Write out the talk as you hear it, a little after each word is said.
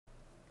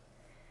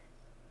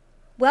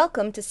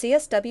Welcome to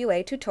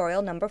CSWA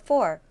tutorial number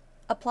 4,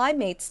 Apply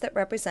Mates that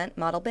Represent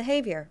Model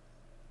Behavior.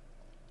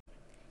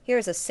 Here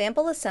is a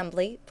sample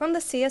assembly from the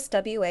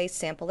CSWA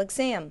sample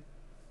exam.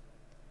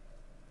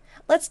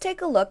 Let's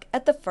take a look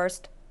at the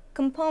first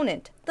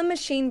component, the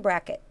machine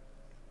bracket.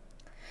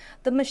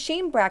 The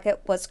machine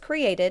bracket was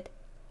created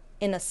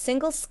in a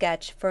single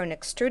sketch for an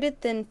extruded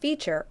thin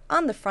feature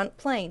on the front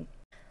plane.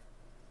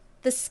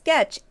 The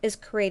sketch is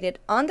created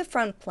on the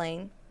front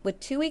plane with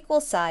 2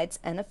 equal sides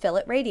and a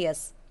fillet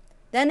radius,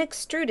 then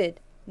extruded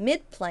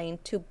mid-plane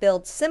to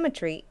build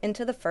symmetry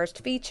into the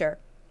first feature.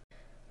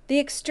 The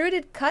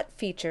extruded cut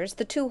features,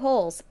 the 2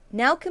 holes,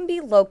 now can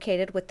be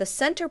located with the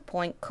center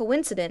point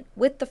coincident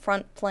with the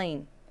front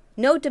plane.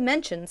 No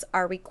dimensions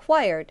are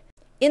required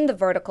in the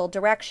vertical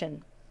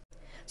direction.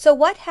 So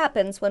what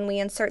happens when we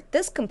insert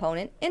this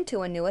component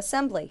into a new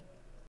assembly?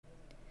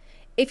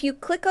 If you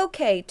click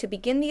OK to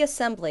begin the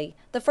assembly,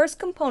 the first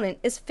component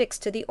is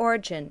fixed to the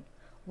origin.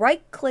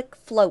 Right-click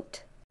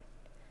Float.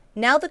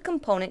 Now the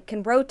component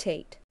can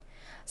rotate.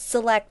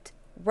 Select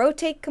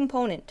Rotate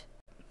Component.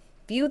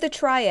 View the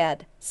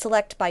triad.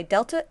 Select by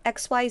delta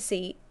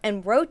XYZ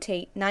and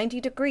rotate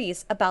 90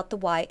 degrees about the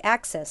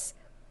Y-axis.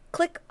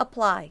 Click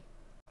Apply.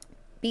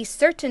 Be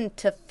certain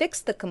to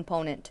fix the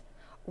component.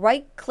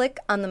 Right-click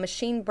on the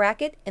machine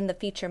bracket in the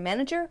Feature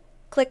Manager.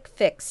 Click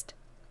Fixed.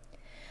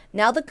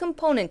 Now the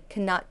component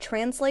cannot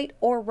translate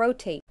or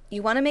rotate.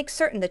 You want to make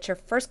certain that your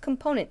first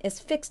component is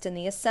fixed in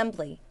the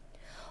assembly.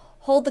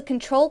 Hold the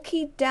Control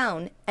key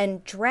down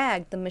and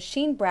drag the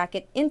machine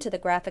bracket into the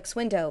graphics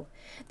window.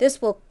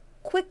 This will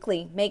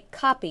quickly make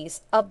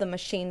copies of the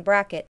machine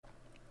bracket.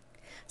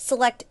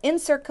 Select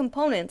Insert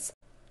Components,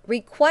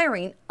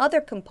 requiring other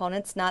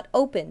components not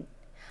open.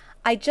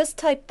 I just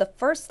typed the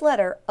first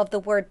letter of the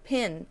word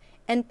pin,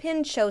 and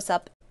pin shows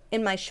up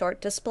in my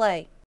short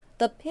display.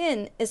 The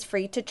pin is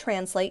free to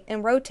translate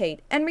and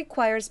rotate and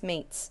requires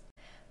mates.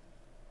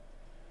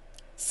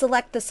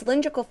 Select the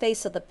cylindrical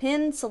face of the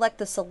pin, select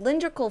the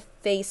cylindrical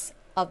face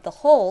of the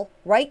hole,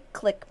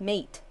 right-click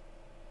Mate.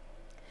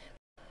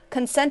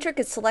 Concentric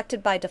is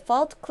selected by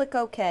default, click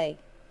OK.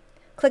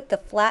 Click the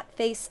flat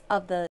face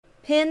of the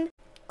pin,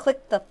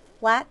 click the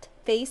flat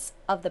face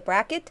of the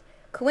bracket.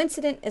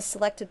 Coincident is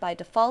selected by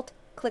default,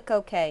 click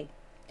OK.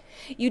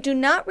 You do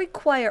not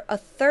require a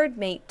third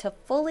mate to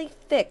fully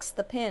fix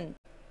the pin.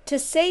 To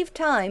save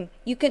time,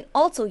 you can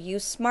also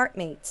use Smart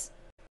Mates.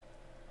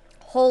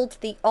 Hold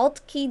the Alt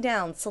key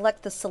down,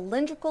 select the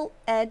cylindrical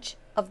edge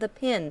of the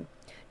pin.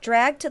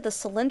 Drag to the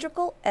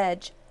cylindrical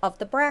edge of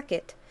the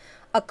bracket.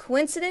 A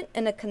coincident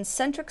and a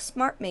concentric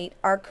smart mate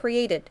are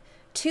created.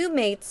 2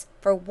 mates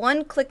for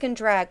 1 click and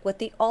drag with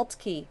the Alt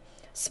key.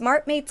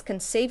 Smart mates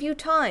can save you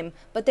time,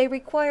 but they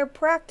require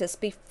practice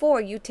before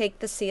you take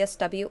the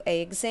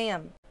CSWA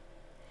exam.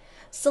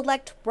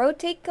 Select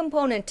Rotate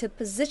Component to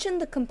position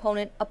the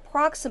component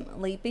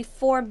approximately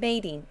before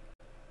mating.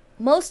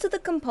 Most of the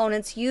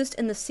components used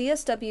in the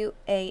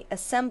CSWA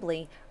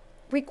assembly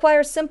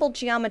require simple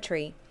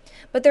geometry,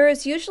 but there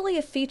is usually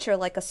a feature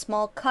like a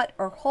small cut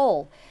or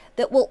hole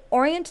that will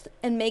orient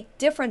and make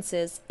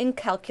differences in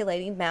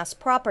calculating mass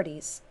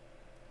properties.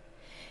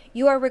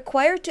 You are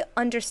required to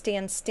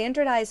understand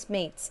standardized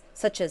mates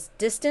such as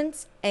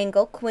distance,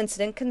 angle,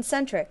 coincident,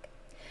 concentric.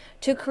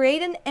 To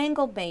create an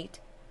angle mate,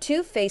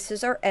 2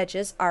 faces or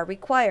edges are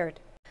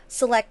required.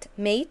 Select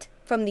Mate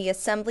from the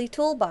Assembly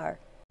toolbar.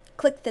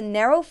 Click the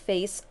narrow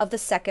face of the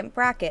second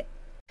bracket.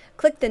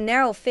 Click the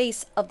narrow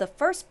face of the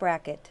first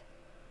bracket.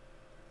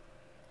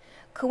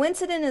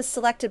 Coincident is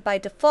selected by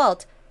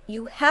default.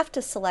 You have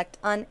to select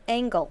on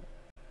Angle.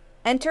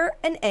 Enter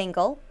an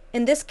angle,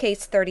 in this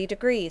case 30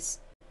 degrees.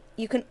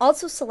 You can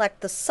also select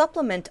the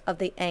supplement of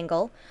the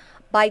angle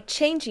by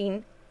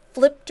changing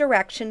Flip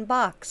Direction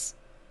box.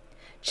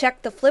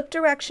 Check the Flip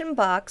Direction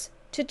box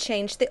to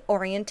change the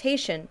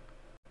orientation.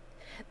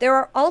 There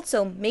are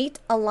also mate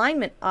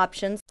alignment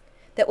options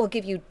that will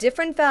give you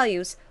different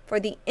values for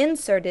the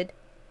inserted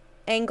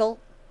angle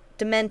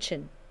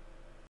dimension.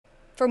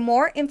 For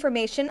more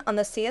information on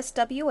the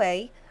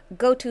CSWA,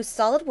 go to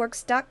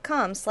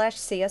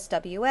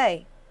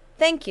solidworks.com/CSWA.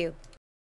 Thank you.